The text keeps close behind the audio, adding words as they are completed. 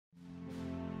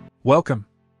Welcome!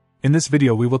 In this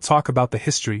video we will talk about the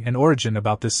history and origin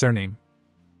about this surname.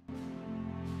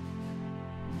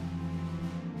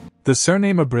 The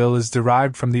surname Abril is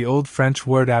derived from the Old French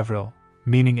word Avril,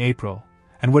 meaning April,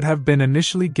 and would have been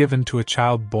initially given to a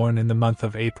child born in the month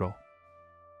of April.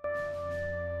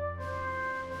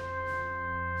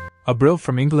 Abril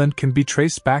from England can be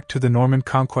traced back to the Norman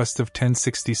Conquest of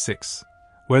 1066,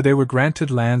 where they were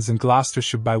granted lands in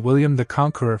Gloucestershire by William the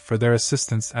Conqueror for their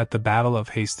assistance at the Battle of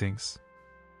Hastings.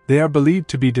 They are believed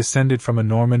to be descended from a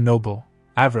Norman noble,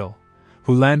 Avril,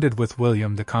 who landed with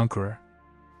William the Conqueror.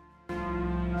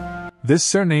 This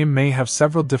surname may have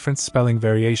several different spelling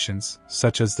variations,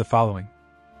 such as the following.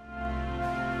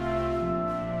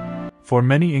 For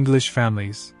many English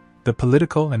families, the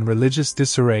political and religious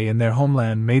disarray in their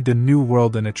homeland made the New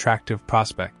World an attractive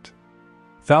prospect.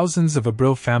 Thousands of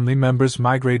Abril family members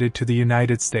migrated to the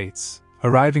United States,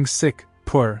 arriving sick,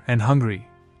 poor, and hungry,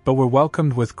 but were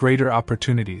welcomed with greater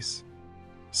opportunities.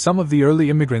 Some of the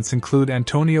early immigrants include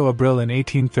Antonio Abril in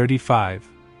 1835,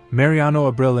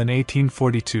 Mariano Abril in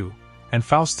 1842, and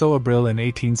Fausto Abril in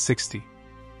 1860.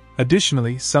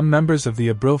 Additionally, some members of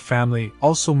the Abril family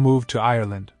also moved to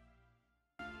Ireland,